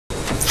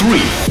3,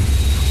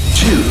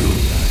 2,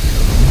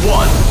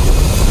 1,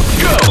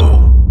 go!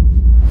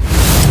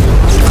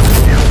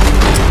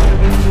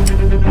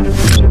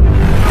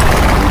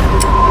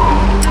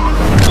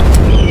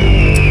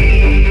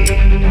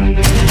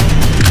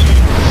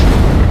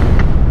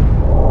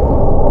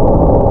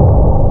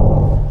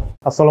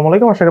 আসসালামু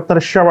আলাইকুম, আশা করি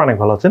আপনারা সবাই অনেক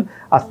ভালো আছেন।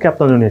 আজকে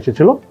আপনার জন্য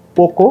এসেছিল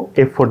Poco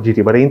F4 GT।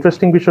 But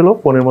interesting বিষয় হলো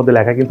ফোনের মধ্যে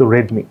লেখা কিন্তু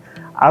Redmi।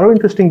 আরও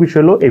ইন্টারেস্টিং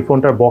বিষয় হলো এই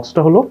ফোনটার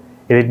বক্সটা হলো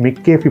Redmi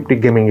K50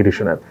 Gaming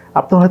Edition।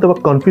 আপনি হয়তো বা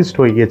কনফিউজড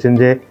হয়ে গিয়েছেন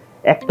যে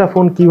একটা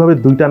ফোন কিভাবে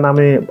দুইটা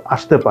নামে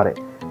আসতে পারে।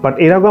 বাট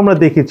এর আগে আমরা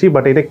দেখেছি,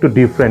 বাট এটা একটু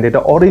ডিফারেন্ট। এটা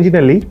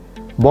অরিজিনালি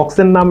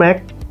বক্সের নাম এক,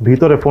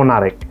 ভিতরে ফোন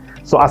আরেক।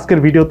 সো আজকের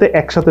ভিডিওতে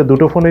একসাথে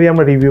দুটো ফোনেরই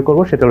আমরা রিভিউ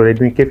করবো। সেটা হলো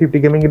Redmi K50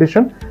 Gaming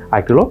Edition,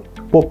 আর হলো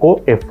Poco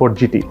F4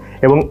 GT।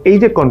 এবং এই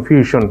যে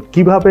কনফিউশন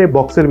কিভাবে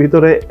বক্সের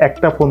ভিতরে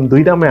একটা ফোন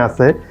দুই নামে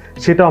আছে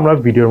সেটা আমরা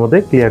ভিডিওর মধ্যে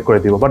ক্লিয়ার করে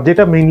দিব। বাট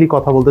যেটা মেইনলি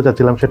কথা বলতে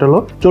চাচ্ছিলাম সেটা হলো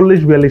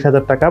 40-42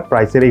 হাজার টাকা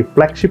প্রাইসের এই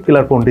ফ্ল্যাগশিপ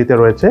কিলার ফোনটিতে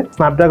রয়েছে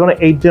Snapdragon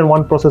 8 Gen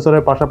 1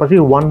 প্রসেসরের পাশাপাশি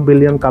 1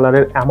 বিলিয়ন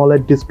কালারের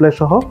AMOLED ডিসপ্লে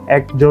সহ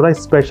এক জোড়া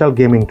স্পেশাল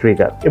গেমিং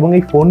ট্রিগার। এবং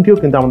এই ফোনটিও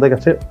কিন্তু আমাদের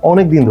কাছে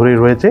অনেক দিন ধরেই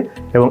রয়েছে।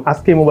 এবং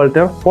আজকে এই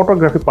মোবাইলটার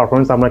ফটোগ্রাফি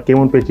পারফরমেন্স আমরা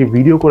কেমন পেয়েছি,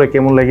 ভিডিও করে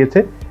কেমন লেগেছে,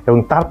 এবং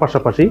তার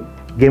পাশাপাশি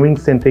গেমিং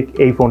সেন্ট্রিক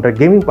এই ফোনটার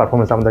গেমিং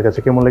পারফরমেন্স আমাদের কাছে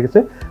কেমন লেগেছে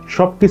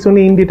সব কিছু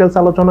নিয়ে ইন ডিটেলস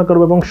আলোচনা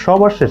করবো। এবং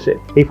সবার শেষে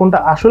এই ফোনটা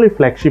আসলে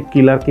ফ্ল্যাগশিপ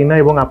কিলার কিনা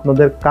এবং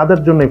আপনাদের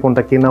কাদের জন্য এই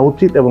ফোনটা কেনা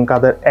উচিত এবং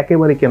কাদের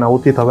একেবারেই কেনা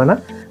উচিত হবে না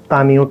তা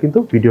নিয়েও কিন্তু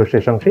ভিডিওর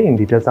শেষ অংশে ইন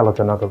ডিটেলস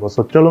আলোচনা করবো।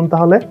 সো চলুন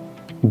তাহলে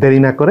দেরি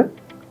না করে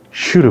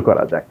শুরু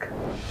করা যাক।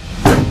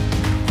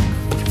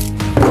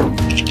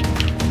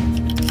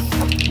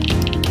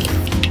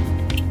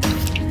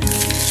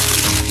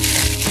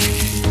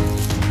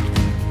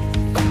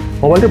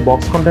 মোবাইলটির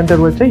বক্স কন্টেন্টে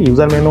রয়েছে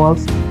ইউজার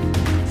ম্যানুয়ালস,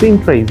 সিম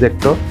tray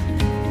ejector,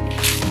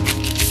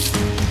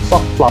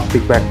 soft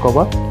plastic back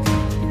cover,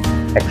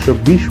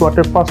 120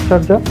 ওয়াটের fast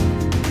charger,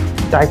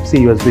 type C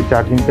USB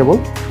charging cable,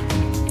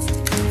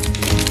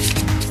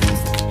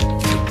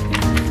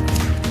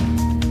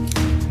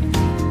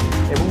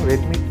 এবং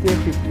Redmi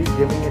K50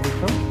 Gaming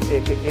Edition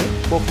aka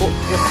Poco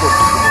F4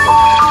 GT।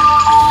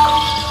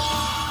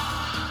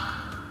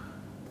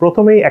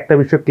 প্রথমেই একটা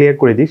বিষয় ক্লিয়ার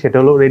করে দিই, সেটা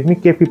হলো Redmi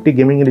K50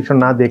 Gaming Edition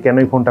না দিয়ে কেন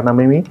এই ফোনটা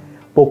নামে আমি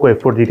Poco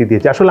F4 GT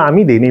দিয়েছি। আসলে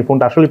আমি দিইনি, এই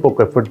ফোনটা আসলে Poco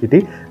F4 GT।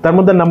 তার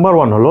মধ্যে নাম্বার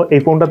 1 হলো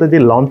এই ফোনটাতে যে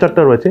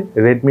লঞ্চারটা রয়েছে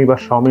Redmi বা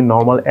Xiaomi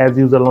normal as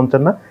user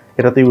launcher না,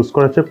 এটাতে ইউজ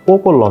করা হচ্ছে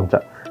Poco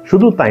লঞ্চার।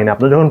 শুধু তাই না,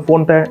 আপনি যখন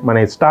ফোনটা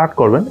স্টার্ট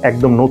করবেন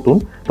একদম নতুন,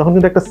 তখন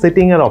কিন্তু একটা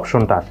সেটিং এর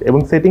অপশনটা আসে এবং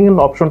সেটিং এর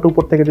অপশনটা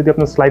উপর থেকে যদি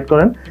আপনি স্লাইড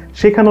করেন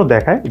সেখানেও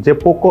দেখায় যে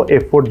Poco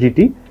F4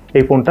 GT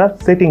এই ফোনটা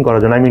সেটিং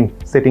করার জন্য,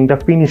 সেটিংটা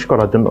ফিনিশ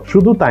করার জন্য।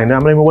 শুধু তাই না,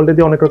 আমরা এই মোবাইলটা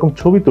দিয়ে অনেক রকম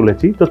ছবি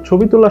তুলেছি। তো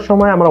ছবি তোলার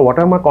সময় আমরা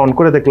ওয়াটারমার্ক অন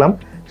করে দেখলাম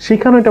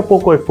সেখানেও এটা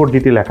Poco F4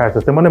 GT লেখা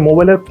আছে, মানে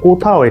মোবাইলের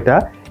কোথাও এটা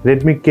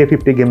Redmi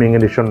K50 Gaming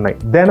Edition নাই।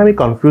 দেন আমি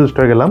কনফিউজড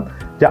হয়ে গেলাম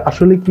যে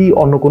আসলে কি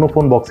অন্য কোনো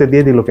ফোন বক্সে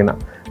দিয়ে দিল কিনা।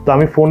 তো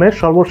আমি ফোনের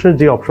সর্বশেষ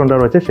যে অপশনটা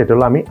রয়েছে সেটা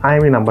হলো আমি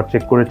IMEI নাম্বার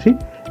চেক করেছি,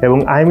 এবং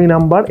IMEI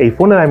নাম্বার, এই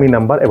ফোনের IMEI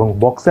নাম্বার এবং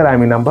বক্সের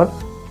IMEI নাম্বার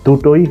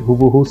দুটোই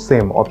হুবহু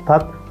সেম।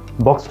 অর্থাৎ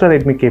বক্সটা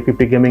Redmi K50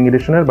 Gaming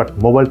Edition এর, বাট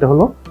মোবাইলটা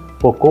হলো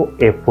Poco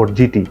F4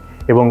 GT।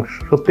 এবং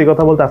সত্যি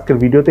কথা বলতে আজকের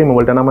ভিডিওতে এই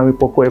মোবাইলটার নাম আমি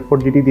Poco F4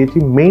 GT দিয়েছি।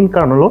 মেইন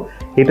কারণ হলো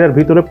এটার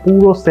ভিতরে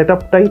পুরো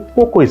সেটআপটাই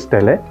Poco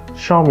স্টাইলে,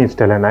 Xiaomi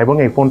স্টাইলে না। এবং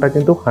এই ফোনটা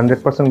কিন্তু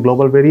 100%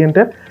 গ্লোবাল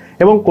ভেরিয়েন্টের,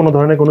 এবং কোনো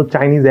ধরনের কোনো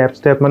Chinese apps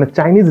tap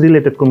Chinese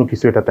related কোনো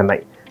কিছু এটাতে নাই।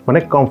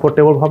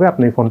 কমফোর্টেবল ভাবে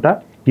আপনি এই ফোনটা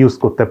ইউজ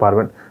করতে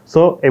পারবেন।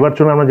 সো এবার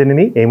চলুন আমরা জেনে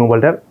নিই এই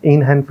মোবাইলটার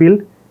ইন হ্যান্ড ফিল,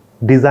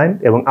 ডিজাইন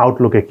এবং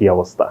আউটলুকে কি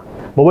অবস্থা।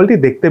 মোবাইলটি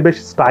দেখতে বেশ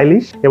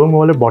স্টাইলিশ, এবং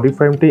মোবাইলের বডি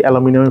ফ্রেমটি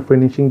অ্যালুমিনিয়াম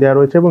ফিনিশিং দেওয়া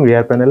রয়েছে, এবং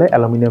রিয়ার প্যানেলে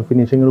অ্যালুমিনিয়াম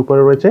ফিনিশিং এর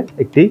উপরে রয়েছে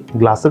একটি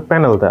গ্লাসের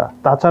প্যানেল দেওয়া।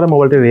 তাছাড়া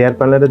মোবাইলটির রিয়ার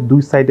প্যানেলের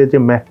দুই সাইডে যে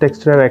ম্যাট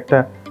টেক্সচারের একটা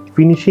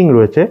ফিনিশিং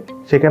রয়েছে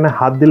সেখানে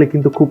হাত দিলে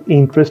কিন্তু খুব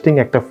ইন্টারেস্টিং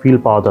একটা ফিল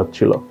পাওয়া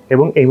যাচ্ছিল।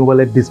 এবং এই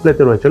মোবাইলের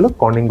ডিসপ্লেতে রয়েছিল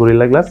কর্নিং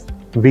গরিলা গ্লাস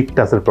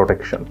ভিকটাসের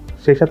প্রোটেকশন।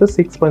 সেই সাথে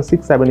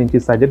 6.67 ইঞ্চি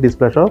সাইজের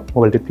ডিসপ্লে সহ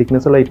মোবাইলটির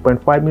থিকনেস হলো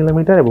 8.5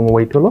 মিলিমিটার এবং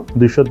ওয়েট হলো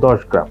 210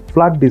 গ্রাম।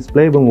 ফ্ল্যাট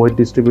ডিসপ্লে এবং ওয়েট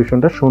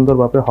ডিস্ট্রিবিউশনটা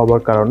সুন্দরভাবে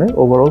হওয়ার কারণে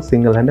ওভারঅল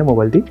সিঙ্গেল হ্যান্ডে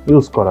মোবাইলটি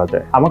ইউজ করা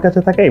যায়। আমার কাছে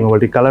থাকে এই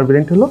মোবাইলটির কালার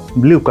ভেরিয়েন্ট হলো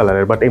ব্লু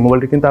কালারের, বাট এই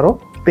মোবাইলটি কিন্তু আরো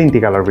 3টি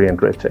কালার ভেরিয়েন্ট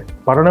রয়েছে।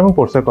 বাটন এবং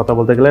পোর্টসের কথা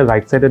বলতে গেলে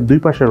রাইট সাইডের দুই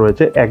পাশে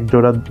রয়েছে এক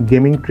জোড়া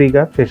গেমিং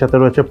ট্রিগার, সেই সাথে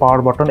রয়েছে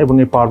পাওয়ার বাটন, এবং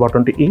এই পাওয়ার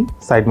বাটনটি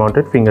সাইড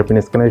মাউন্টেড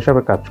ফিঙ্গারপ্রিন্ট স্ক্যানার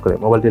হিসেবে কাজ করে।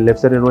 মোবাইলটির লেফট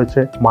সাইডে রয়েছে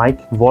মাইক,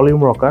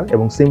 ভলিউম রকার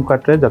এবং সিম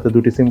কার্ড ট্রে, যাতে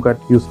দুটি সিম কার্ড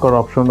ইউজ করার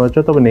অপশন রয়েছে,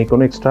 তবে নেই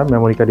কোনো এক্সট্রা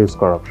মেমোরি কার্ড ইউজ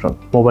করার অপশন।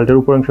 মোবাইলটির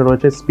উপর অংশে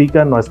রয়েছে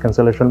স্পিকার, নয়েজ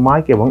ক্যান্সেলেশন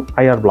মাইক এবং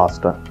আইআর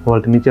ব্লাস্টার।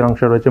 মোবাইলটির নিচের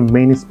অংশে রয়েছে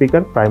মেইন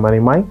স্পিকার,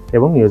 প্রাইমারি মাইক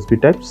এবং USB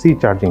type C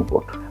charging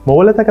port.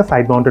 মোবাইলে থাকা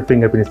সাইড মাউন্টেড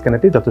ফিঙ্গারপ্রিন্ট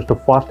স্ক্যানারটি যথেষ্ট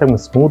ফাস্ট এবং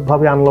স্মুথ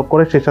ভাবে আনলক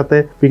করে, সেই সাথে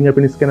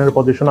ফিঙ্গারপ্রিন্ট স্ক্যানারের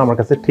পজিশন আমার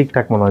কাছে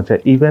ঠিকঠাক মনে হয়েছে।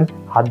 ইভেন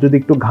হাত যদি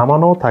একটু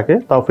ঘামানোও থাকে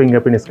তাও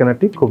ফিঙ্গারপ্রিন্ট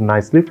স্ক্যানারটি খুব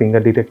নাইসলি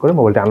ফিঙ্গার ডিটেক্ট করে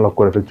মোবাইলটি আনলক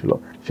করে ফেলছিল।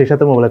 সেই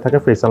সাথে মোবাইলে থাকা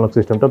ফেস আনলক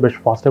সিস্টেমটা বেশ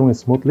ফাস্ট এবং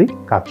স্মুথলি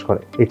কাজ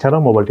করে।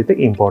 এছাড়াও মোবাইলটিতে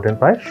ইম্পর্টেন্ট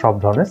প্রায় সব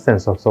ধরনের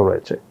সেন্সরসও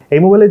রয়েছে। এই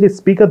মোবাইলে যে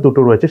স্পিকার দুটো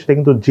রয়েছে সেটা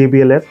কিন্তু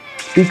JBL এর।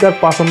 স্পিকার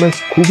পারফরমেন্স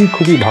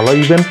খুবই ভালো।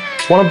 Even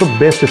one of the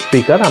best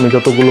speaker. আমি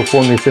যতগুলো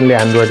ফোন রিসেন্টলি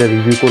অ্যান্ড্রয়েডে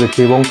রিভিউ করেছি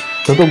এবং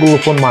যতগুলো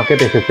ফোন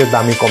মার্কেটে এসেছে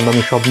দামি কম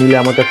দামি সব মিলে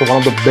আমার কাছে one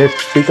of the best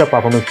speaker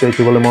performance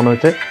পেয়েছি বলে মনে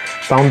হয়েছে।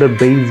 সাউন্ডের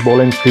বেস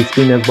বলেন,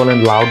 ক্রিস্পিনেস বলেন,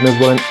 লাউডনেস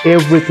বলেন,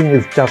 everything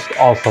is just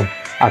Assam.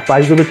 R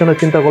price বিবেচনা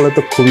চিন্তা করলে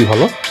তো খুবই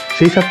ভালো।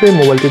 সেই সাথে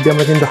মোবাইলটি দিয়ে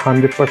আমরা কিন্তু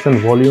 100%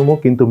 ভলিউমও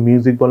কিন্তু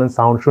মিউজিক বলেন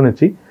সাউন্ড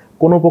শুনেছি,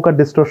 কোনো প্রকার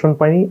ডিস্টরশন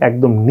পাইনি,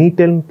 একদম neat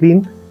and clean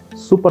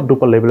super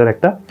duper লেভেলের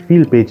একটা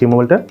ফিল পেয়েছি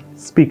মোবাইলটার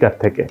স্পিকার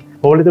থেকে।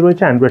 মোবাইলটিতে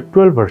রয়েছে অ্যান্ড্রয়েড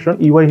 12 ভার্সন,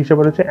 ইউআই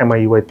হিসেবে রয়েছে MI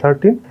UI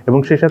 13 এবং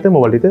সেই সাথে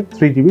মোবাইলটিতে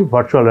 3GB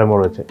ভার্চুয়াল র্যামও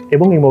রয়েছে।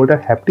 এবং এই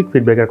মোবাইলটার হ্যাপটিক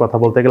ফিডব্যাকের কথা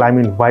বলতে গেলে,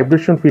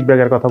 ভাইব্রেশন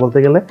ফিডব্যাকের কথা বলতে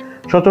গেলে,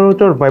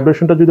 সচরাচর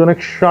ভাইব্রেশনটা যদি অনেক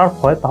শার্প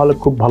হয় তাহলে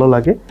খুব ভালো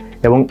লাগে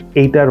এবং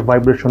এইটার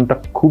ভাইব্রেশনটা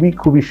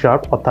খুবই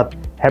শার্প, অর্থাৎ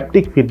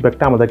হ্যাপটিক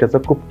ফিডব্যাকটা আমাদের কাছে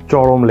খুব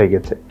চরম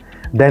লেগেছে।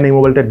 দেন এই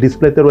মোবাইলটার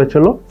ডিসপ্লেতে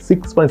রয়েছিল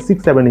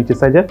 6.67 ইঞ্চি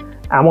সাইজের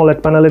অ্যামোলেড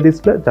প্যানেলের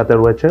ডিসপ্লে, যাতে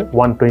রয়েছে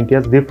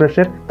 120Hz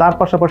রিফ্রেশের। তার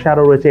পাশাপাশি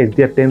আরও রয়েছে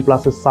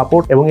HDR10+-এর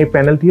সাপোর্ট এবং এই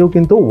প্যানেলটিও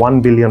কিন্তু 1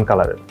 বিলিয়ন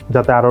কালারের,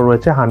 যাতে আরও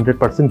রয়েছে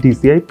 100%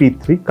 DCI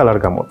P3 colour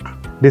গামোড।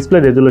 Display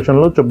resolution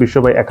হলো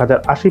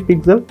 2400x1080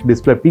 pixel,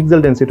 display pixel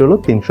density হলো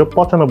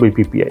 395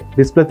 ppi।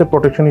 ডিসপ্লেতে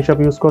প্রোটেকশন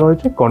হিসাবে ইউজ করা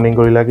হয়েছে কর্নিং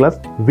গরিলা গ্লাস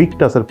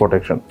ভিকটাসের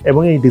প্রোটেকশন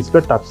এবং এই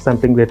ডিসপ্লে টাচ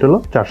স্যাম্পলিং রেট হলো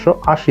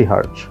 480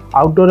 হার্টজ।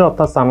 আউটডোরে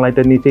অর্থাৎ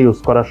সানলাইটের নিচে ইউজ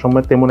করার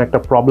সময় তেমন একটা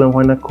প্রবলেম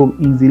হয় না, খুব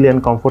ইজিলি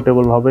অ্যান্ড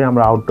কমফোর্টেবল ভাবে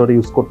আমরা আউটডোরে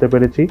ইউজ করতে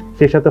পেরেছি।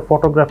 সেই সাথে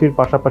ফটোগ্রাফির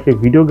পাশাপাশি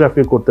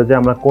ভিডিওগ্রাফি করতে যে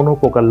আমরা কোনো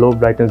প্রকার লো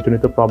ব্রাইটনেস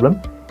জনিত প্রবলেম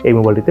এই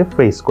মোবাইলটিতে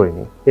ফেস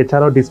করিনি।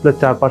 এছাড়াও ডিসপ্লের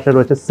চারপাশে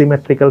রয়েছে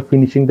সিমেট্রিক্যাল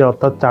ফিনিশিং দেওয়া,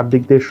 অর্থাৎ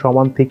চারদিক দিয়ে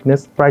সমান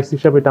থিকনেস। প্রাইস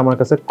হিসাবে এটা আমার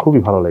কাছে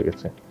খুবই ভালো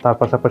লেগেছে। তার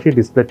পাশাপাশি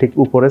ডিসপ্লে ঠিক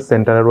উপরে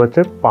সেন্টারে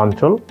রয়েছে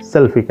পাঞ্চল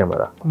সেলফি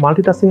ক্যামেরা।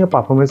 মাল্টিটাস্কিং এর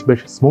পারফরমেন্স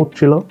বেশ স্মুথ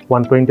ছিল।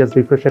 120Hz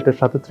রিফ্রেশ রেটের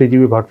সাথে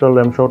 3GB ভার্চুয়াল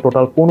র্যাম সহ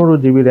টোটাল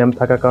 15GB র্যাম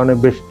থাকার কারণে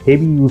বেশ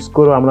হেভি ইউজ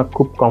করেও আমরা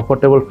খুব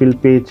কমফোর্টেবল ফিল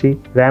পেয়েছি।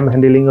 র্যাম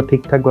হ্যান্ডেলিংও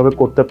ঠিকঠাকভাবে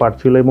করতে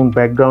পারছিল এবং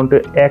ব্যাকগ্রাউন্ডে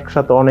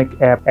একসাথে অনেক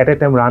অ্যাপ এট এ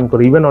টাইম রান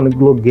করে, ইভেন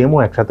অনেকগুলো গেমও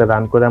একসাথে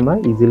রান করে আমরা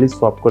ইজিলি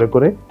সোয়াপ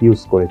করে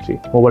ইউজ করেছি।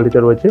 মোবাইলটিতে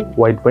রয়েছে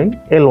ওয়াইড পয়েন্ট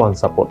L1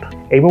 সাপোর্ট।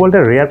 এই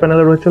মোবাইলটার রিয়ার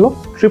প্যানেলে রয়েছিল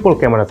ট্রিপল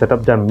ক্যামেরা সেটআপ,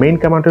 যার মেইন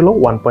ক্যামেরাটি হলো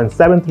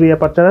 1.73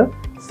 অ্যাপারচারের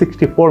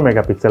 64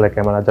 মেগাপিক্সেলের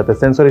ক্যামেরা, যাতে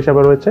সেন্সর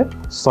হিসাবে রয়েছে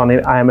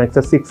সনির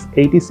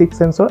IMX686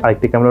 সেন্সর।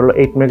 আরেকটি ক্যামেরা হলো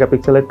 8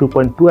 মেগাপিক্সেলের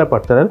 2.2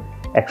 অ্যাপারচারের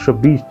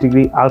 120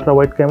 ডিগ্রি আলট্রা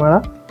ওয়াইড ক্যামেরা।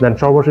 দেন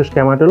সর্বশেষ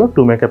ক্যামেরাটি হলো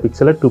 2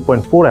 মেগাপিক্সেলের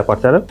 2.4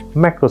 অ্যাপারচারের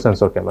ম্যাক্রো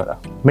সেন্সর ক্যামেরা।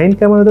 মেইন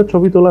ক্যামেরাতে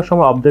ছবি তোলার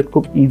সময় অবজেক্ট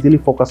খুব ইজিলি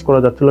ফোকাস করা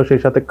যাচ্ছিল,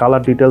 সেই সাথে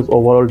colour details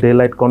overall day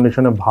light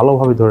কন্ডিশনে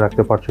ভালোভাবে ধরে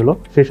রাখতে পারছিল।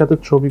 সেই সাথে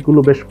ছবিগুলো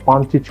বেশ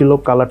পাঞ্চি ছিল,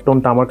 কালার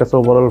টোনটা আমার কাছে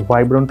ওভারঅল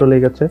ভাইব্রেন্টও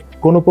লেগেছে,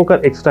 কোনো প্রকার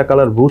এক্সট্রা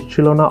কালার বুস্ট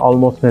ছিল না,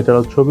 অলমোস্ট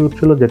ন্যাচারাল ছবি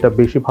উঠছিল, যেটা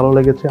বেশি ভালো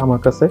লেগেছে আমার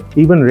কাছে।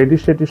 ইভেন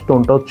রেডিশ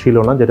টোনটাও ছিল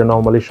না, যেটা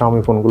নর্মালি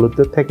Xiaomi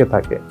ফোনগুলোতে থেকে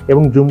থাকে।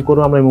 এবং জুম করে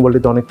আমরা এই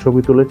মোবাইলটিতে অনেক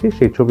ছবি তুলেছি,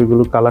 সেই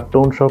ছবিগুলো কালার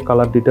টোন সহ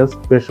কালার ডিটেলস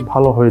বেশ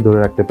ভালোভাবে ধরে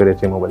রাখতে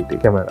পেরেছে মোবাইলটি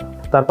ক্যামেরা।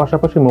 তার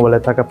পাশাপাশি মোবাইলে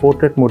থাকা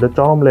পোর্ট্রেট মোডে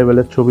চরম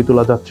লেভেলের ছবি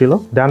তোলা যাচ্ছিল,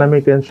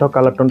 ডায়নামিক রেঞ্জ সহ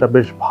কালার টোনটা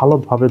বেশ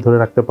ভালোভাবে ধরে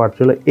রাখতে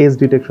পারছিল, এজ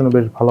ডিটেকশনও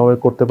বেশ ভালোভাবে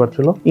করতে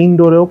পারছিল।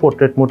 ইনডোরেও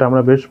পোর্ট্রেট মোডে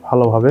আমরা বেশ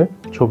ভালোভাবে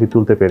ছবি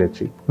তুলতে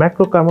পেরেছি।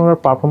 ম্যাক্রো ক্যামেরার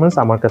পারফরমেন্স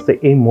আমার কাছে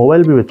এই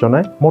মোবাইল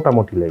বিবেচনায়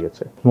মোটামুটি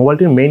লেগেছে।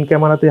 মোবাইলটির মেইন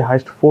ক্যামেরাতে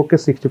হাইস্ট 4K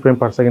 60 ফ্রেম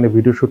পার সেকেন্ডে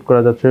ভিডিও শুট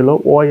করা যাচ্ছিল।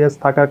 ওআইএস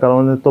থাকার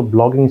কারণে তো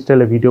ব্লগিং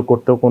স্টাইলে ভিডিও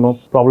করতেও কোনো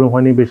প্রবলেম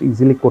হয়নি, বেশ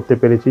ইজিলি করতে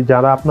পেরেছি।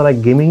 যারা আপনারা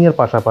গেমিং এর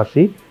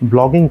পাশাপাশি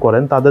ব্লগিং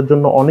করেন তাদের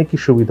জন্য অনেকই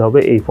সুবিধা হবে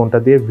এই ফোনটা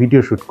দিয়ে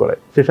ভিডিও শুট করে।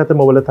 সে সাথে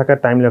মোবাইলে থাকা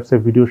টাইম ল্যাপসে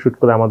ভিডিও শুট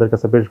করে আমাদের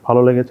কাছে বেশ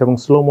ভালো লেগেছে এবং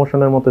স্লো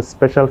মোশনের মতো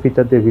স্পেশাল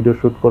ফিচার দিয়ে ভিডিও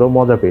শুট করেও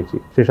মজা পেয়েছি।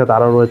 সে সাথে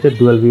আরও রয়েছে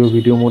ডুয়াল ভিউ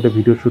ভিডিও মোডে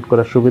ভিডিও শুট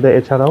করার সুবিধা।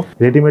 এছাড়াও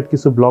রেডিমেড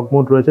কিছু ব্লগ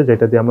মোড রয়েছে,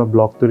 যেটা দিয়ে আমরা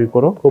ব্লগ তৈরি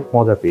করেও খুব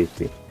মজা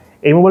পেয়েছি।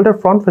 এই মোবাইলটার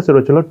ফ্রন্ট ফেসে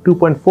রয়েছিল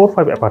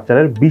 2.45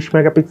 অ্যাপারচারের 20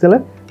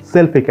 মেগাপিক্সেলের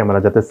সেলফি ক্যামেরা,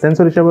 যাতে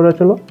সেন্সর হিসেবে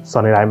রয়েছিল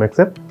সনির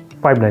IMX-এর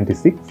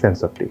 596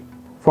 সেন্সরটি।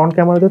 ফ্রন্ট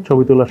ক্যামেরাতে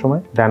ছবি তোলার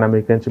সময়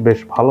ডায়নামিক রেঞ্জ বেশ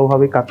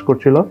ভালোভাবে কাজ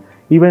করছিল,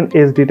 ইভেন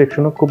এজ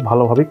ডিটেকশনও খুব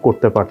ভালোভাবে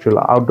করতে পারছিল।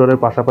 আউটডোরের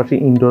পাশাপাশি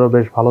ইনডোরও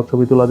বেশ ভালো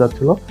ছবি তোলা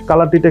যাচ্ছিল,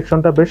 কালার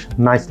ডিটেকশনটা বেশ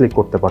নাইসলি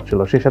করতে পারছিল।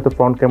 সেই সাথে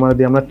ফ্রন্ট ক্যামেরা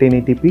দিয়ে আমরা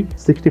 1080p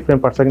 60 ফ্রেম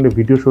পার সেকেন্ডে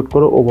ভিডিও শুট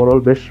করে ওভারঅল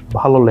বেশ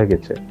ভালো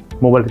লেগেছে।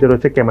 মোবাইলটিতে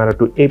রয়েছে ক্যামেরা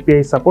টু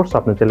API সাপোর্ট,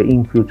 আপনি চাইলে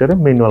ইন ফিউচারে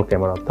ম্যানুয়াল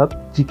ক্যামেরা অর্থাৎ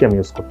জিক্যাম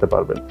ইউজ করতে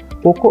পারবেন।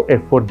 Poco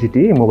F4 GT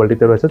এই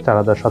মোবাইলটিতে রয়েছে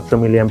 4700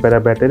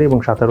 mAh ব্যাটারি এবং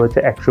সাথে রয়েছে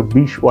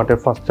 120 ওয়াটের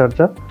ফাস্ট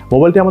চার্জার।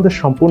 মোবাইলটি আমাদের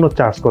সম্পূর্ণ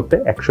চার্জ করতে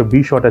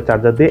 120 ওয়াটের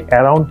চার্জার দিয়ে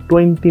অ্যারাউন্ড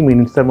 20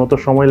 মিনিটসের মতো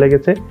সময়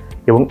লেগেছে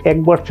এবং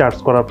একবার চার্জ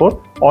করার পর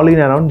all in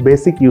around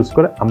basic use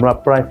করে আমরা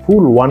প্রায়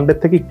ফুল 1 ডে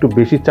থেকে একটু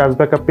বেশি চার্জ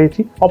ব্যাকআপ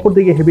পেয়েছি।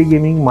 অপরদিকে হেভি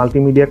গেমিং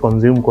মাল্টিমিডিয়া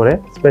কনজিউম করে,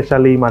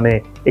 স্পেশালি মানে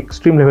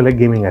এক্সট্রিম লেভেলের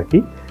গেমিং আর কি,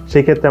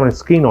 সেই ক্ষেত্রে আমরা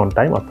স্ক্রিন অন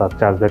টাইম অর্থাৎ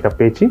চার্জ ব্যাকআপ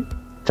পেয়েছি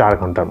 4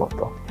 ঘন্টার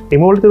মতো। এই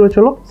মোবাইলটি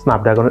রয়েছিল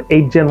স্ন্যাপড্রাগনের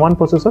 8 Gen 1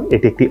 প্রসেসর,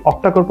 এটি একটি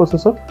অক্টাকোর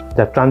প্রসেসর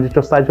যার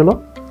ট্রানজিস্টর সাইজ হলো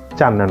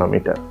 4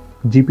 ন্যানোমিটার।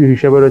 জিপিইউ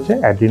হিসেবে রয়েছে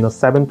Adreno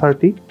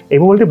 730। এই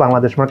মোবাইলটি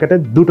বাংলাদেশ মার্কেটে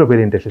দুটো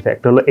ভেরিয়েন্ট এসেছে,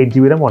 একটা হলো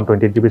 8GB RAM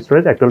 128GB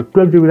স্টোরেজ, একটা হলো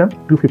 12GB RAM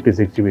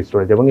 256GB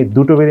স্টোরেজ এবং এই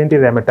দুটো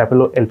ভেরিয়েন্টের র্যামের টাইপ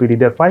হলো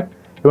LPDDR5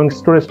 এবং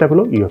স্টোরেজটা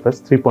হলো UFS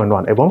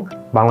 3.1 এবং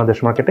বাংলাদেশ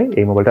মার্কেটে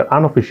এই মোবাইলটার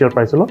আনঅফিসিয়াল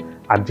প্রাইস হলো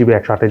 8GB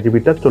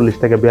 128GBটা 40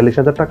 থেকে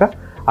 42,000 টাকা,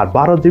 আর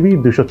 12GB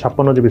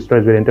 256GB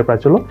স্টোরেজ ভেরিয়েন্টের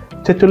প্রাইস হলো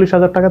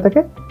 46,000 টাকা থেকে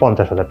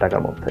 50,000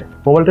 টাকার মধ্যে।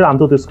 মোবাইলটির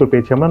আন্তর্জাতিক স্কোর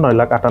পেয়েছি আমরা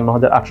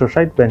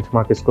 9,58,860,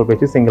 বেঞ্চমার্ক স্কোর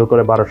পেয়েছি সিঙ্গেল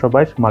করে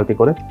 1222, মাল্টি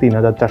করে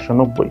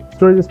 3,490।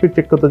 স্টোরেজ স্পিড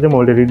চেক করতে যে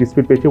মোবাইলটির রিড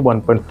স্পিড পেয়েছি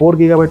 1.4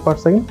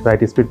 GB/s,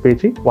 রাইট স্পিড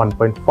পেয়েছি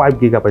 1.5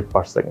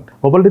 GB/s।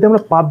 মোবাইলটিতে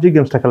আমরা PUBG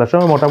গেমসটা খেলার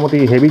সময় মোটামুটি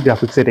হেভি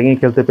গ্রাফিক্স সেটিংয়ে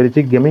খেলতে পেরেছি।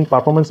 গেমিং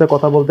পারফরমেন্সের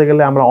কথা বলতে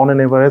গেলে আমরা অন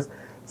অ্যান এভারেজ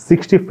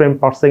 60 ফ্রেম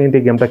পার সেকেন্ডে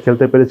গেমটা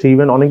খেলতে পেরেছি।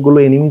 ইভেন অনেকগুলো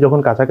এনিমি যখন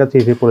কাছাকাছি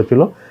এসে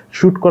পড়েছিল,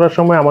 শ্যুট করার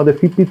সময় আমাদের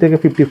 50 থেকে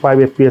 55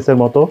 FPS এর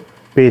মতো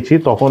পেয়েছি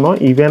তখনও।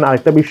 ইভেন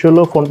আরেকটা বিষয়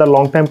হলো ফোনটা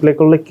লং টাইম প্লে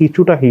করলে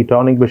কিছুটা হিট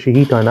হয়, অনেক বেশি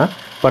হিট হয় না,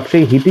 বাট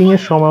সেই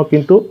হিটিংয়ের সময়ও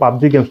কিন্তু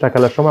PUBG গেমসটা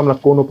খেলার সময় আমরা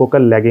কোনো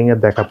প্রকার ল্যাগিংয়ের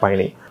দেখা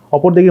পাইনি।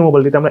 অপরদিকে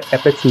মোবাইলটিতে আমরা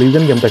অ্যাপেক্স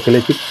লিজেন্ড গেমটা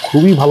খেলেছি,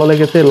 খুবই ভালো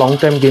লেগেছে। লং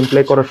টাইম গেম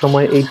প্লে করার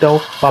সময় এইটাও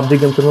PUBG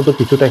গেমসের মতো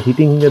কিছুটা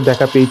হিটিংয়ের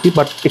দেখা পেয়েছি,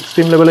 বাট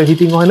এক্সট্রিম লেভেলের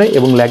হিটিং হয় না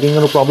এবং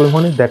ল্যাগিংয়েরও প্রবলেম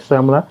হয়নি। দ্যাটস ওয়াই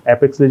আমরা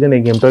অ্যাপেক্স লিজেন্ড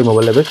এই গেমটাই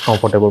মোবাইলে বেশ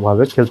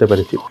কমফোর্টেবলভাবে খেলতে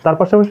পেরেছি। তার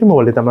পাশাপাশি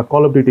মোবাইলটিতে আমরা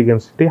call of duty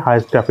গেমসটি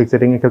highest graphic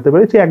সেটিংয়ে খেলতে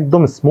পেরেছি,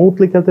 একদম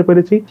স্মুথলি খেলতে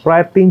পেরেছি।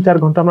 প্রায় 3-4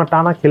 ঘন্টা আমরা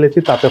টানা খেলেছি,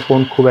 তাতে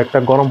ফোন খুব একটা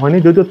গরম হয়নি।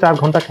 যদিও 4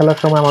 ঘন্টা খেলার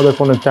সময় আমাদের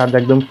ফোনের চার্জ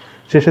একদম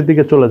শেষের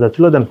দিকে চলে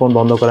যাচ্ছিল, দেন ফোন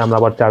বন্ধ করে আমরা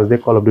আবার চার্জ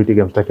দিয়ে কল অফ ডিউটি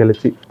গেমসটা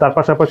খেলেছি। তার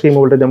পাশাপাশি এই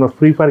মোবাইলটাতে আমরা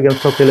ফ্রি ফায়ার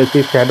গেমসটাও খেলেছি,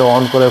 শ্যাডো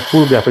অন করে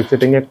ফুল গ্রাফিক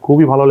সেটিংয়ে,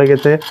 খুবই ভালো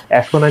লেগেছে।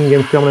 অ্যাশ9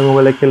 গেমসটি আমরা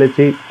মোবাইলে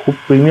খেলেছি, খুব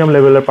প্রিমিয়াম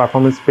লেভেলের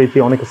পারফরমেন্স পেয়েছি,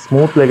 অনেক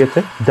স্মুথ লেগেছে।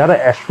 যারা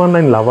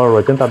অ্যাশ9 লাভার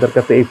রয়েছেন তাদের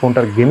কাছে এই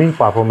ফোনটার গেমিং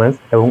পারফরমেন্স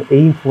এবং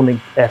এই ফোনে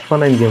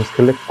অ্যাশ9 গেমস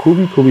খেলে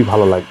খুবই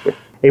ভালো লাগবে।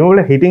 এই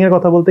মোবাইলের হিটিংয়ের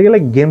কথা বলতে গেলে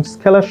গেমস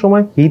খেলার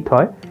সময় হিট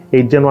হয়,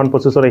 8 Gen 1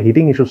 প্রসেসরে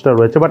হিটিং ইস্যুসটা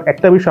রয়েছে। বাট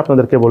একটা বিষয়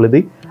আপনাদেরকে বলে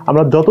দিই,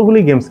 আমরা যতগুলি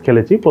গেমস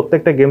খেলেছি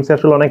প্রত্যেকটা গেমসে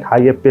আসলে অনেক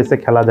হাই FPS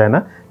খেলা যায় না,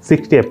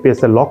 60 FPS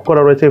লক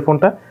করা রয়েছে এই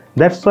ফোনটা।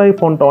 দ্যাটস ওয়াই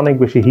ফোনটা অনেক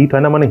বেশি হিট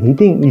হয় না, মানে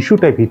হিটিং ইস্যু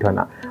টাইপ হিট হয়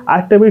না।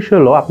 আরেকটা বিষয়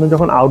হলো, আপনি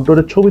যখন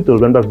আউটডোরে ছবি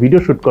তুলবেন বা ভিডিও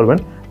শ্যুট করবেন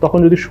তখন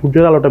যদি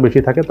সূর্যের আলোটা বেশি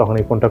থাকে তখন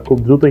এই ফোনটা খুব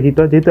দ্রুত হিট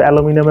হয়। যেহেতু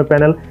অ্যালুমিনিয়ামের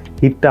প্যানেল,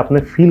 হিটটা আপনি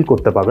ফিল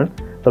করতে পারবেন,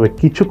 তবে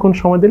কিছুক্ষণ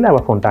সময় দিলে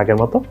আবার ফোনটা আগের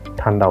মতো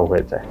ঠান্ডাও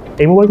হয়ে যায়।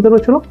 এই মোবাইলটিতে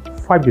রয়েছিল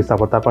 5G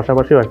সাপোর্ট, তার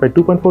পাশাপাশি Wi-Fi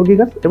 2.4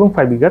 GHz এবং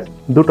 5 GHz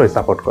দুটোই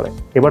সাপোর্ট করে।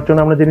 এবার জন্য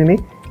আমরা জেনে নিই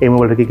এই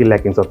মোবাইলটা কি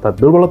ল্যাকিংস অর্থাৎ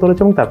দুর্বলতা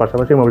রয়েছে এবং তার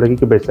পাশাপাশি এই মোবাইলটা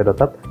কি বেস্ট সাইড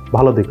অর্থাৎ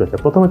ভালো দিক রয়েছে।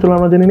 প্রথমে চলো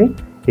আমরা জেনে নিই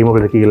এই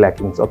মোবাইলটা কি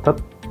ল্যাকিংস অর্থাৎ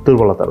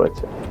দুর্বলতা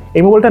রয়েছে।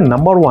 এই মোবাইলটার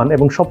নাম্বার 1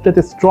 এবং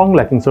সবচেয়ে স্ট্রং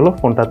ল্যাকিংস হলো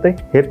ফোনটাতে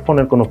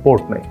হেডফোনের কোনো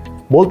পোর্ট নেই।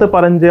 বলতে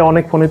পারেন যে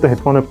অনেক ফোনে তো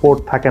হেডফোনের পোর্ট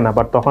থাকে না,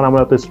 বাট তখন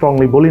আমরা তো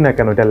স্ট্রংলি বলি না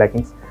কেন এটা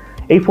ল্যাকিংস।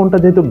 এই ফোনটা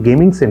যেহেতু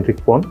গেমিং সেন্ট্রিক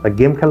ফোন,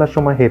 গেম খেলার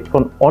সময়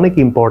হেডফোন অনেক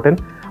ইম্পর্টেন্ট,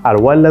 আর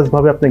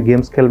ওয়্যারলেসভাবে আপনি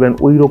গেমস খেলবেন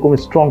ওই রকম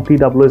স্ট্রং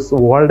TWS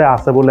ওয়ার্ল্ডে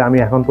আছে বলে আমি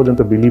এখন পর্যন্ত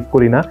বিলিভ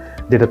করি না,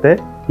 যেটাতে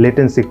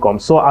লেটেন্সি কম।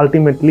 সো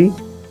আলটিমেটলি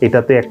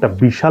এটাতে একটা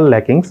বিশাল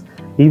ল্যাকিংস।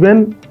 ইভেন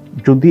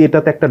যদি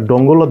এটাতে একটা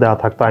ডঙ্গলও দেওয়া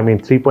থাকতো,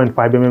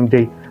 3.5mm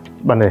যেই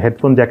মানে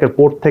হেডফোন জ্যাকের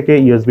পোর্ট থেকে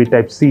USB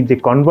Type-C যে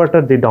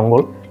কনভার্টার যে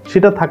ডঙ্গল,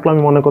 সেটা থাকলে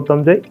আমি মনে করতাম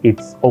যে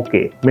ইটস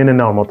ওকে, মেনে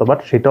নেওয়ার মতো, বাট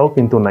সেটাও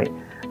কিন্তু নাই।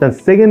 দেন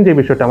সেকেন্ড যে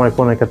বিষয়টা আমার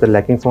ফোনের ক্ষেত্রে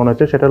ল্যাকিংস মনে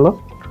হচ্ছে সেটা হলো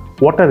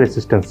ওয়াটার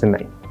রেসিস্ট্যান্সি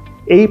নাই।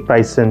 এই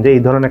প্রাইস রেঞ্জে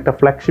এই ধরনের একটা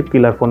ফ্ল্যাগশিপ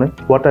কিলার ফোনে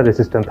ওয়াটার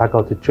রেসিস্ট্যান্ট থাকা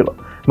উচিত ছিল।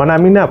 মানে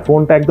আমি না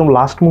ফোনটা একদম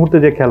লাস্ট মুহূর্তে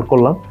যে খেয়াল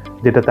করলাম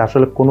যেটাতে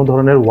আসলে কোনো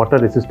ধরনের ওয়াটার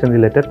রেসিস্ট্যান্ট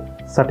রিলেটেড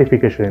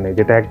সার্টিফিকেশনই নেই,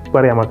 যেটা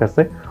একবারে আমার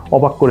কাছে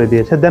অবাক করে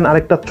দিয়েছে। দেন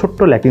আরেকটা ছোট্ট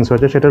ল্যাকিংস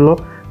হয়েছে, সেটা হলো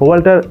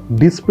মোবাইলটার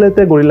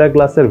ডিসপ্লেতে গরিলা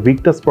গ্লাসের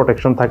ভিক্টাস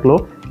প্রোটেকশন থাকলেও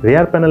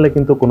রেয়ার প্যানেলে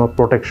কিন্তু কোনো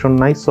প্রোটেকশন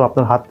নাই। সো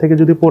আপনার হাত থেকে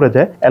যদি পড়ে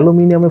যায়,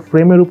 অ্যালুমিনিয়ামের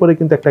ফ্রেমের উপরে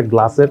কিন্তু একটা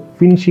গ্লাসের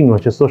ফিনিশিং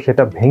হয়েছে, সো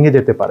সেটা ভেঙে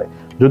যেতে পারে।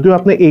 যদিও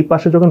আপনি এই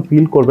পাশে যখন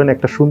ফিল করবেন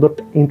একটা সুন্দর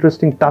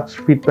ইন্টারেস্টিং টাচ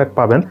ফিডব্যাক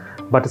পাবেন,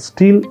 but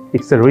still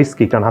it's a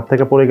risky, কারণ হাত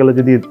থেকে পড়ে গেলে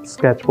যদি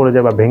স্ক্র্যাচ পড়ে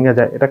যায় বা ভেঙে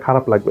যায় এটা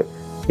খারাপ লাগবে।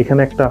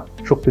 এখানে একটা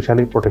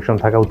শক্তিশালী প্রোটেকশন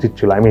থাকা উচিত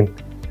ছিল,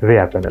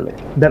 রেয়ার প্যানেলে।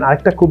 দেন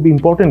আরেকটা খুব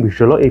ইম্পর্টেন্ট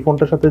বিষয় হলো এই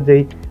ফোনটার সাথে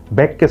যেই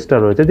ব্যাক কেসটা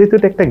রয়েছে, যেহেতু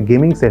এটা একটা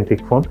gaming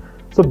centric phone,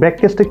 so back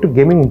কেসটা একটু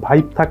গেমিং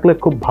ভাইব থাকলে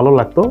খুব ভালো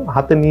লাগতো,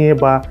 হাতে নিয়ে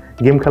বা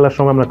গেম খেলার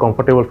সময় আমরা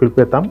কমফোর্টেবল ফিল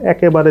পেতাম।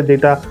 একেবারে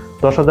যেটা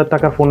 10,000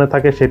 টাকার ফোনে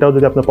থাকে সেটাও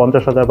যদি আপনি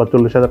 50,000 বা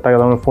 40,000 টাকা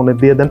দামের ফোনে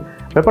দিয়ে দেন,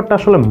 ব্যাপারটা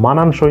আসলে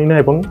মানানসই না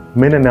এবং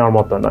মেনে নেওয়ার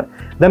মতো নয়।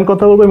 দেন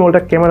কথা বলবো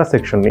মোবাইলটা ক্যামেরা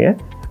সেকশন নিয়ে।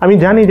 আমি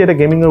জানি যে এটা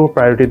গেমিংয়ের উপর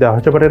প্রায়োরিটি দেওয়া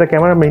হয়েছে, বাট এটা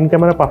মেইন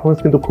ক্যামেরা পারফরমেন্স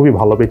কিন্তু খুবই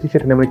ভালো পেয়েছি,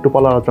 সেটা নিয়ে আমরা একটু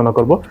পরে আলোচনা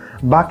করবো।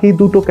 বাকি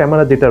দুটো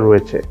ক্যামেরা যেটা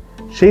রয়েছে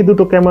সেই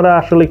দুটো ক্যামেরা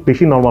আসলে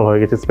বেশি নর্মাল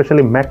হয়ে গেছে,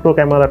 স্পেশালি ম্যাক্রো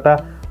ক্যামেরাটা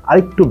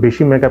আরেকটু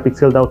বেশি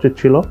মেগাপিক্সেল দেওয়া উচিত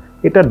ছিল,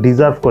 এটা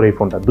ডিজার্ভ করে এই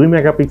ফোনটা। 2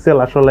 মেগাপিক্সেল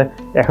আসলে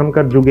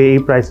এখনকার যুগে এই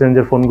প্রাইস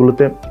রেঞ্জের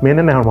ফোনগুলোতে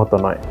মেনে নেওয়ার মতো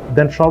নয়।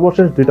 দেন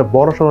সর্বশেষ দুইটা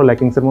বড় সড়ো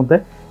ল্যাকিংসের মধ্যে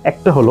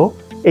একটা হলো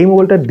এই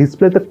মোবাইলটার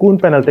ডিসপ্লেতে কোন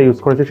প্যানেলটা ইউজ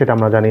করেছে সেটা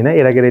আমরা জানি না।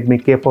 এর আগে Redmi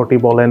K40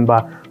 বলেন বা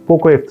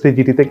Poco F4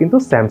 GT-তে কিন্তু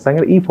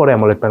স্যামসাংয়ের E4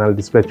 AMOLED প্যানেল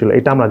ডিসপ্লে ছিল,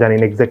 এটা আমরা জানি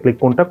না এক্স্যাক্টলি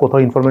কোনটা, কোথাও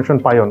ইনফরমেশন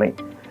পাইও নাই।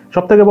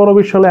 সবথেকে বড়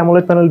বিষয় হলো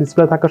AMOLED প্যানেল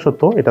ডিসপ্লে থাকা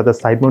সত্ত্বেও এটাতে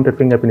সাইড মাউন্টেড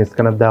ফিঙ্গারপ্রিন্ট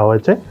স্ক্যানার দেওয়া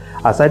হয়েছে।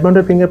 আর সাইড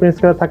মাউন্টেড ফিঙ্গারপ্রিন্ট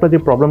স্ক্যানার থাকলে যে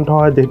প্রবলেমটা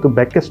হয়, যেহেতু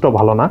ব্যাক কেসটাও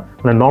ভালো না,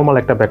 মানে নর্মাল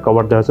একটা ব্যাক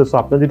কভার দেওয়া হয়েছে, সো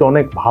আপনি যদি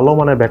অনেক ভালো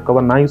মানের ব্যাক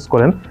কভার না ইউজ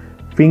করেন,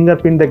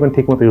 ফিঙ্গারপ্রিন্ট দেখবেন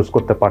ঠিকমতো ইউজ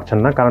করতে পারছেন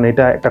না, কারণ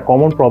এটা একটা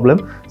common problem.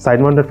 Side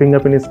mounted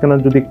fingerprint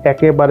scanner যদি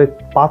একেবারে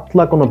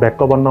পাতলা কোনো ব্যাক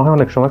কভার না হয়,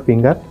 অনেক সময়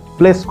ফিঙ্গার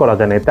প্লেস করা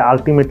যায় না, এতে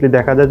আলটিমেটলি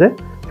দেখা যায় যে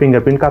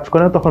ফিঙ্গারপ্রিন্ট কাজ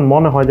করে না, তখন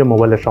মনে হয় যে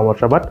মোবাইলের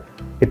সমস্যা। বাট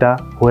এটা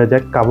হয়ে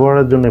যায়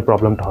কাভারের জন্য এই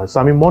প্রবলেমটা হয়। সো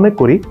আমি মনে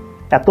করি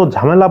এত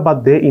ঝামেলা বাদ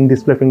দিয়ে in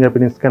display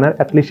fingerprint scanner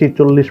at least এই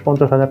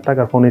 40-50 হাজার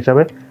টাকার ফোন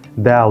হিসাবে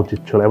দেওয়া উচিত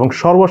ছিল। এবং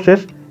সর্বশেষ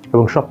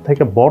এবং সব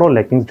থেকে বড়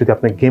ল্যাকিংস যদি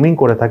আপনি গেমিং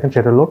করে থাকেন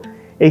সেটা হলো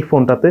এই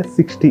ফোনটাতে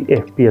 60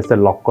 FPS এর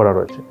লক করা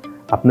রয়েছে।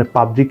 আপনি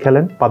পাবজি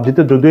খেলেন,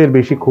 পাবজিতে যদিও এর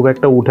বেশি খুব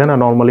একটা উঠে না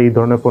নর্মালি এই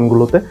ধরনের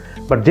ফোনগুলোতে,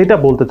 বাট যেটা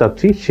বলতে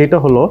চাচ্ছি সেটা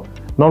হলো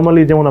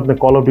নর্মালি যেমন আপনি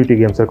কল অফ ডিউটি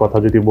গেমসের কথা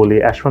যদি বলি,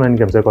 অ্যাশফানাইন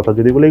গেমসের কথা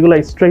যদি বলি, এগুলো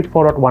স্ট্রেট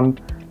ফরওয়ার্ড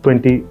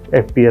 120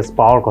 FPS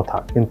পাওয়ার কথা,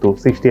 কিন্তু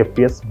 60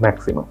 FPS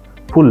ম্যাক্সিমাম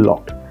ফুল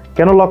লকড।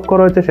 কেন লক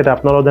করা হয়েছে সেটা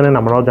আপনারাও জানেন,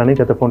 আমরাও জানি,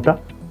 যাতে ফোনটা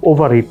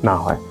ওভারহিট না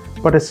হয়।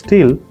 বাট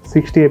স্টিল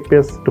 60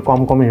 FPS একটু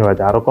কমই হয়ে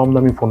যায়, আরও কম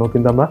দামি ফোনও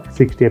কিন্তু আমরা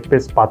 60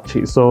 FPS পাচ্ছি।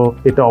 সো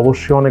এটা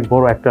অবশ্যই অনেক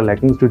বড় একটা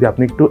ল্যাকিংস যদি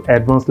আপনি একটু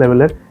অ্যাডভান্স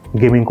লেভেলের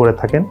গেমিং করে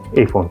থাকেন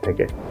এই ফোন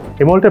থেকে।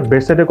 এই মোবাইলটার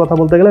বেস্ট সাইডের কথা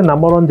বলতে গেলে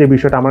নাম্বার 1 যে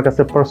বিষয়টা আমার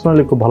কাছে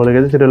পার্সোনালি খুব ভালো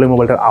লেগেছে সেটা হলো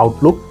মোবাইলটার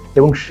আউটলুক,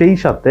 এবং সেই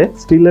সাথে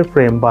স্টিলের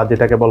ফ্রেম বা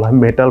যেটাকে বলা হয়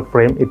মেটাল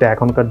ফ্রেম, এটা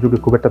এখনকার যুগে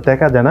খুব একটা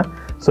দেখা যায় না।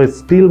 সো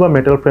স্টিল বা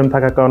মেটাল ফ্রেম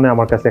থাকার কারণে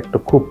আমার কাছে একটা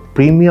খুব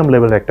প্রিমিয়াম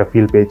লেভেলের একটা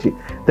ফিল পেয়েছি।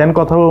 দেন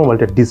কথা হলো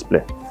মোবাইলটার ডিসপ্লে,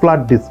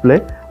 ফ্ল্যাট ডিসপ্লে,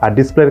 আর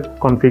ডিসপ্লের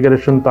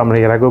কনফিগারেশন তো আমরা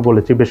এর আগেও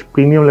বলেছি বেশ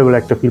প্রিমিয়াম লেভেলের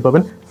একটা ফিল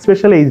পাবেন।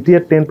 স্পেশালি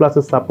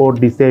HDR10+এর সাপোর্ট,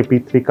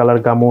 DCI-P3 কালার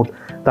গামোড,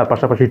 তার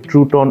পাশাপাশি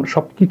ট্রু টোন,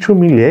 সব কিছু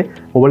মিলিয়ে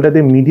মোবাইলটা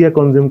দিয়ে মিডিয়া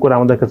কনজিউম করে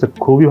আমাদের কাছে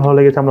খুবই ভালো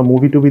লেগেছে। আমরা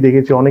মুভি টুভি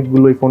দেখেছি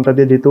অনেকগুলো এই ফোনটা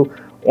দিয়ে, যেহেতু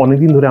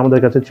অনেকদিন ধরে আমাদের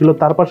কাছে ছিল।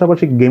 তার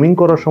পাশাপাশি গেমিং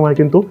করার সময়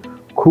কিন্তু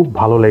খুব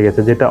ভালো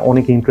লেগেছে, যেটা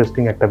অনেক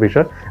ইন্টারেস্টিং একটা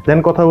বিষয়। দেন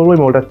কথা বলবো এই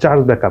মোবাইলটার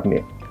চার্জ ব্যাকআপ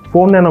নিয়ে।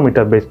 4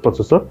 ন্যানোমিটার বেস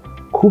প্রসেসর,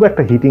 খুব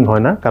একটা হিটিং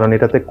হয় না কারণ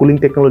এটাতে কুলিং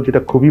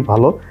টেকনোলজিটা খুবই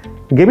ভালো।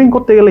 গেমিং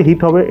করতে গেলে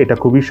হিট হবে, এটা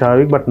খুবই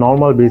স্বাভাবিক, বাট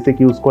নর্মাল বেসিক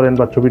ইউজ করেন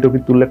বা ছবি টবি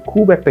তুললে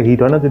খুব একটা হিট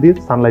হয় না যদি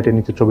সানলাইটের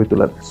নিচে ছবি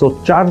তুলেন। সো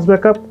চার্জ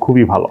ব্যাকআপ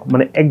খুবই ভালো,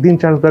 মানে একদিন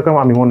চার্জ ব্যাকআপ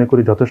আমি মনে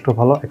করি যথেষ্ট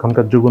ভালো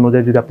এখনকার যুগ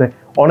অনুযায়ী। যদি আপনি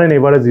অন অ্যান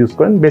এভারেজ ইউজ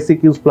করেন, বেসিক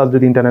ইউজ প্লাস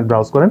যদি ইন্টারনেট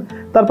ব্রাউজ করেন,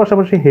 তার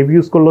পাশাপাশি হেভি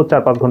ইউজ করলেও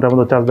 4-5 ঘন্টার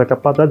মতো চার্জ ব্যাকআপ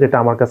পাওয়া যায়, যেটা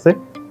আমার কাছে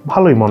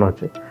ভালোই মনে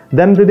হচ্ছে।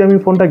 দেন যদি আমি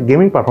ফোনটা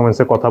গেমিং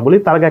পারফরমেন্সের কথা বলি,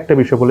 তার আগে একটা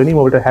বিষয় বলে নিই,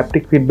 মোবাইলটার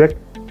হ্যাপটিক ফিডব্যাক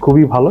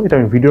খুবই ভালো, এটা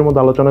আমি ভিডিওর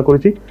মধ্যে আলোচনা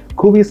করেছি।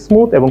 খুবই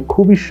স্মুথ এবং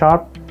খুবই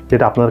শার্প,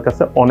 যেটা আপনার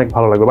কাছে অনেক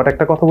ভালো লাগবে। বাট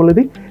একটা কথা বলে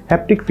দিই,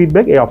 হ্যাপটিক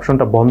ফিডব্যাক এই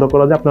অপশনটা বন্ধ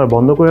করা যায়, আপনারা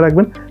বন্ধ করে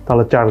রাখবেন,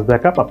 তাহলে চার্জ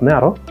ব্যাকআপ আপনি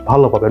আরও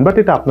ভালো পাবেন। বাট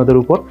এটা আপনাদের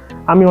উপর,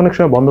 আমি অনেক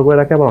সময় বন্ধ করে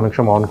রাখি, আবার অনেক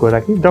সময় অন করে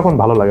রাখি, যখন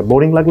ভালো লাগে।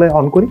 বোরিং লাগলে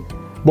অন করি,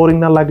 বোরিং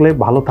না লাগলে,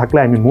 ভালো থাকলে,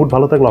 মুড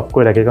ভালো থাকলে অফ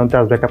করে রাখি, কারণ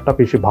চার্জ ব্যাকআপটা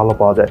বেশি ভালো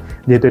পাওয়া যায়,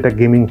 যেহেতু এটা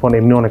গেমিং ফোন,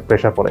 এমনি অনেক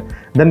প্রেশার পড়ে।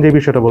 দেন যে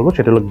বিষয়টা বলবো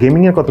সেটা হলো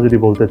গেমিংয়ের কথা যদি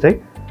বলতে চাই,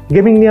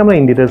 গেমিং নিয়ে আমরা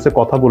ইন ডিটেলসে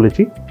কথা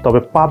বলেছি, তবে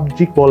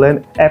পাবজি বলেন,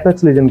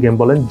 অ্যাপেক্স লিজেন্ড গেম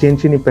বলেন,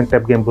 জেনশিন ইম্প্যাক্ট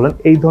টাইপ গেম বলেন,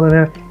 এই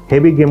ধরনের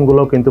হেভি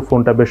গেমগুলোও কিন্তু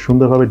ফোনটা বেশ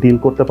সুন্দরভাবে ডিল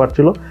করতে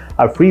পারছিল।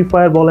 আর ফ্রি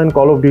ফায়ার বলেন,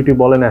 কল অফ ডিউটি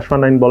বলেন,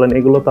 অ্যাশফানাইন বলেন,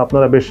 এগুলো তো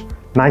আপনারা বেশ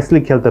নাইসলি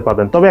খেলতে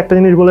পারবেন। তবে একটা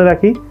জিনিস বলে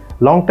রাখি,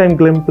 লং টাইম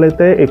গেম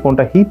প্লেতে এই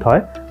ফোনটা হিট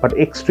হয়, বাট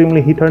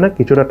এক্সট্রিমলি হিট হয় না।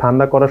 কিছুটা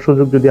ঠান্ডা করার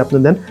সুযোগ যদি আপনি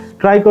দেন,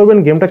 ট্রাই করবেন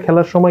গেমটা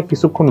খেলার সময়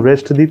কিছুক্ষণ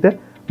রেস্ট দিতে,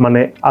 মানে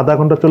আধা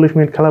ঘন্টা 40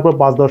 মিনিট খেলার পর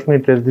 5-10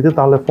 মিনিট রেস্ট দিতে,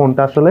 তাহলে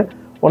ফোনটা আসলে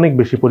অনেক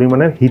বেশি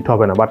পরিমাণের হিট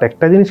হবে না। বাট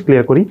একটা জিনিস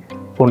ক্লিয়ার করি,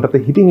 ফোনটাতে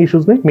হিটিং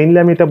ইস্যুস নেই। মেইনলি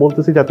আমি এটা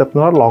বলতেছি যাতে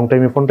আপনারা লং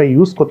টাইমে ফোনটা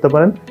ইউজ করতে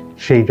পারেন,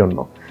 সেই জন্য।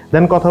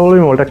 দেন কথা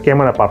বলবো মোবাইলটার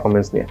ক্যামেরা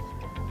পারফরমেন্স নিয়ে।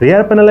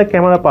 রিয়ার প্যানেলের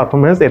ক্যামেরা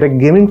পারফরমেন্স, এটা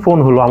গেমিং ফোন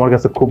হলো আমার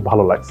কাছে খুব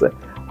ভালো লাগছে।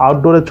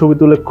 আউটডোরে ছবি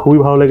তুলে খুবই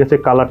ভালো লেগেছে,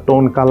 কালার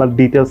টোন, কালার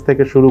ডিটেলস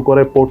থেকে শুরু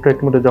করে পোর্ট্রেট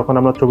মোডে যখন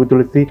আমরা ছবি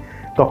তুলেছি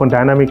তখন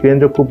ডাইনামিক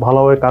রেঞ্জও খুব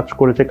ভালোভাবে কাজ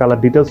করেছে, কালার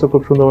ডিটেলসও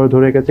খুব সুন্দরভাবে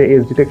ধরে গেছে,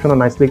 এজ ডিটেকশনও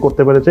নাইসলি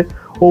করতে পেরেছে।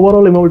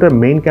 ওভারঅল এই মোবাইলটার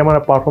মেইন ক্যামেরা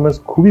পারফরমেন্স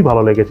খুবই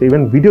ভালো লেগেছে।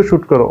 ইভেন ভিডিও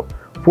শ্যুট করো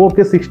 4K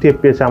 60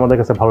 FPS আমাদের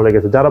কাছে ভালো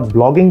লেগেছে। যারা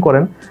ব্লগিং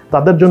করেন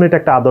তাদের জন্য এটা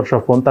একটা আদর্শ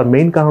ফোন। তার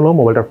মেইন কারণ হলো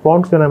মোবাইলটার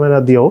ফ্রন্ট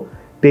ক্যামেরা দিয়েও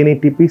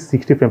 1080p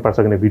 60 ফ্রেম পার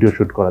সেকেন্ডে ভিডিও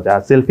শ্যুট করা যায়।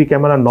 আর selfie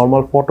camera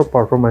normal photo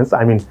performance,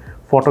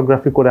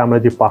 photography করে আমরা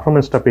যে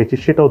পারফরমেন্সটা পেয়েছি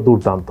সেটাও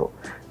দুর্দান্ত।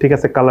 ঠিক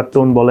আছে, কালার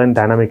টোন বলেন,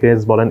 ডাইনামিক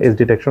রেঞ্জ বলেন, এজ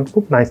ডিটেকশন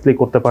খুব নাইসলি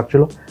করতে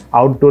পারছিল।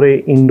 আউটডোরে,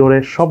 ইনডোরে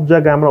সব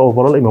জায়গায় আমরা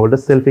ওভারঅল এই মোবাইলটা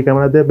সেলফি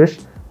ক্যামেরা দিয়ে বেশ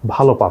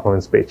ভালো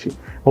পারফরমেন্স পেয়েছি।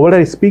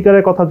 মোবাইলটার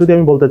স্পিকারের কথা যদি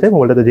আমি বলতে চাই,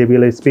 মোবাইলটাতে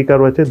JBL এর স্পিকার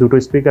রয়েছে, দুটো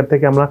স্পিকার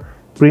থেকে আমরা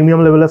প্রিমিয়াম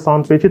লেভেলের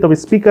সাউন্ড পেয়েছি। তবে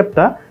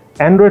স্পিকারটা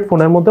অ্যান্ড্রয়েড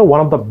ফোনের মধ্যে one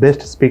of the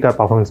best speaker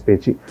performance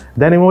পেয়েছি।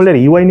 দেন এই মোবাইলের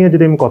ইউআই নিয়ে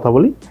যদি আমি কথা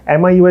বলি,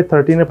 MIUI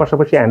 13 এর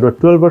পাশাপাশি অ্যান্ড্রয়েড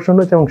 12 ভার্সন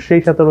রয়েছে এবং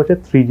সেই সাথে রয়েছে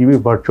 3GB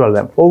ভার্চুয়াল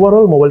র্যাম।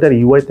 ওভারঅল মোবাইলটার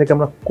ইউআই থেকে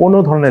আমরা কোনো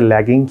ধরনের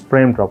ল্যাগিং,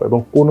 ফ্রেম ড্রপ এবং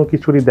কোনো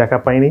কিছুরই দেখা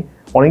পাইনি।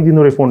 অনেকদিন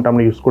ধরে ফোনটা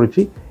আমরা ইউজ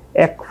করেছি,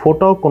 এক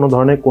ফোটাও কোনো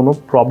ধরনের কোনো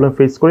প্রবলেম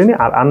ফেস করিনি।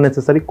 আর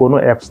আননেসেসারি কোনো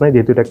অ্যাপস নাই,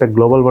 যেহেতু এটা একটা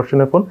গ্লোবাল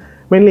ভার্সনের ফোন।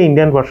 মেইনলি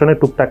ইন্ডিয়ান ভার্সনের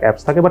টুকটাক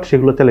অ্যাপস থাকে, বাট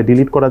সেগুলো চাইলে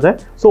ডিলিট করা যায়।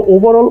 সো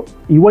ওভারঅল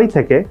ইউআই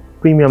থেকে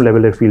প্রিমিয়াম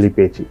লেভেলের ফিলই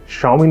পেয়েছি।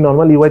 Xiaomi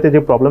নর্মাল ইউআইতে যে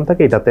প্রবলেম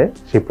থাকে এটাতে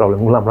সেই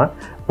প্রবলেমগুলো আমরা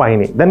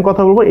পাইনি। দেন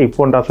কথা বলবো এই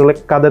ফোনটা আসলে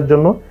কাদের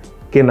জন্য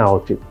কেনা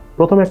উচিত।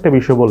 প্রথমে একটা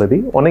বিষয় বলে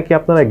দিই, অনেকে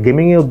আপনারা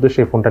গেমিংয়ের উদ্দেশ্যে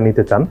এই ফোনটা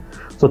নিতে চান।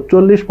 সো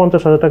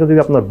 40-50 হাজার টাকা যদি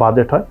আপনার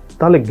বাজেট হয়,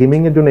 তাহলে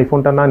গেমিংয়ের জন্য এই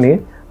ফোনটা না নিয়ে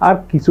আর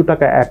কিছু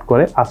টাকা অ্যাড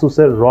করে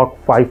আসুসের ROG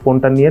 5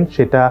 ফোনটা নিয়েন,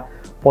 সেটা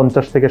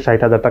 50 থেকে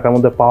 60 হাজার টাকার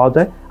মধ্যে পাওয়া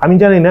যায়। আমি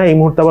জানি না এই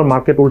মুহূর্তে আবার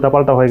মার্কেট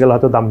উল্টাপাল্টা হয়ে গেলে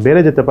হয়তো দাম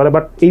বেড়ে যেতে পারে,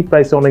 বাট এই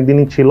প্রাইসে অনেক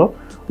দিনই ছিল।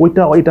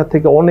 ওইটার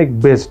থেকে অনেক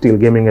বেস্ট ডিল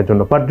গেমিংয়ের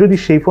জন্য। বাট যদি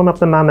সেই ফোন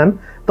আপনি না নেন,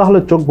 তাহলে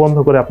চোখ বন্ধ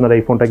করে আপনারা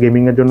এই ফোনটা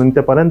গেমিংয়ের জন্য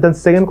নিতে পারেন। দেন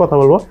সেকেন্ড কথা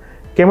বলবো,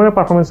 ক্যামেরা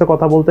পারফরমেন্সের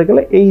কথা বলতে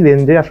গেলে এই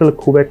রেঞ্জে আসলে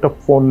খুব একটা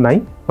ফোন নাই,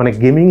 মানে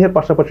গেমিংয়ের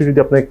পাশাপাশি যদি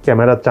আপনি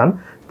ক্যামেরা চান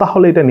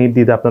তাহলে এটা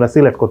নির্দ্বিধায় আপনারা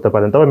সিলেক্ট করতে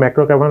পারেন। তবে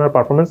ম্যাক্রো ক্যামেরার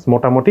পারফরমেন্স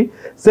মোটামুটি,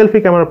 সেলফি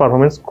ক্যামেরার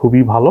পারফরমেন্স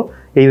খুবই ভালো।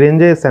 এই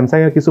রেঞ্জে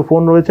স্যামসাংয়ের কিছু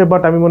ফোন রয়েছে,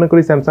 বাট আমি মনে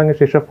করি স্যামসাংয়ের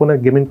সেসব ফোনের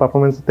গেমিং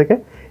পারফরমেন্স থেকে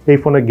এই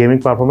ফোনের gaming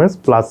performance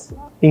plus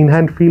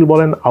in-hand feel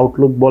বলেন,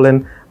 আউটলুক বলেন,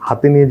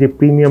 হাতে নিয়ে যে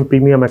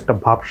প্রিমিয়াম একটা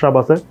ভাবসাব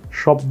আছে,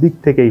 সব দিক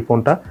থেকে এই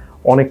ফোনটা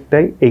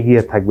অনেকটাই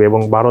এগিয়ে থাকবে। এবং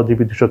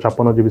 12GB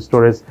 256GB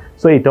স্টোরেজ,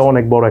 সো এটাও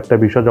অনেক বড় একটা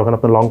বিষয়, যখন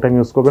আপনি লং টাইম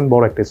ইউজ করবেন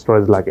বড় একটা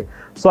স্টোরেজ লাগে।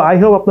 সো আই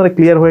হোপ আপনারা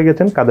ক্লিয়ার হয়ে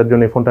গেছেন কাদের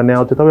জন্য এই ফোনটা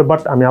নেওয়া উচিত হবে।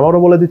 বাট আমি আবারও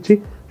বলে দিচ্ছি,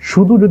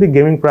 শুধু যদি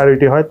গেমিং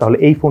প্রায়োরিটি হয় তাহলে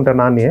এই ফোনটা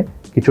না নিয়ে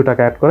কিছু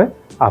টাকা অ্যাড করে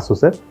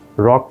আসুসের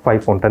ROG 5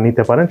 ফোনটা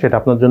নিতে পারেন, সেটা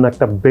আপনার জন্য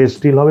একটা বেস্ট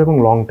ডিল হবে এবং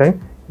লং টাইম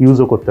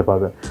ইউজও করতে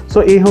পারবেন। সো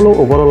এই হলো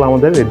ওভারঅল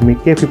আমাদের Redmi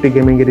K50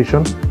 Gaming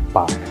Edition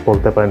বা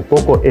বলতে পারেন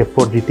Poco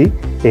F4 GT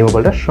এই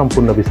মোবাইলটার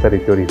সম্পূর্ণ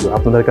বিস্তারিত রিভিউ।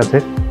 আপনাদের কাছে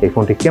এই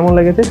ফোনটি কেমন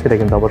লেগেছে সেটা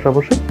কিন্তু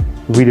অবশ্যই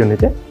ভিডিও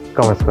নিচে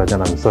কমেন্টস করে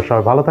জানাবেন। সো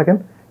সবাই ভালো থাকেন,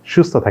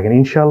 সুস্থ থাকেন,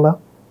 ইনশাআল্লাহ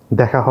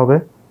দেখা হবে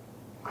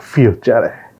ফিউচারে।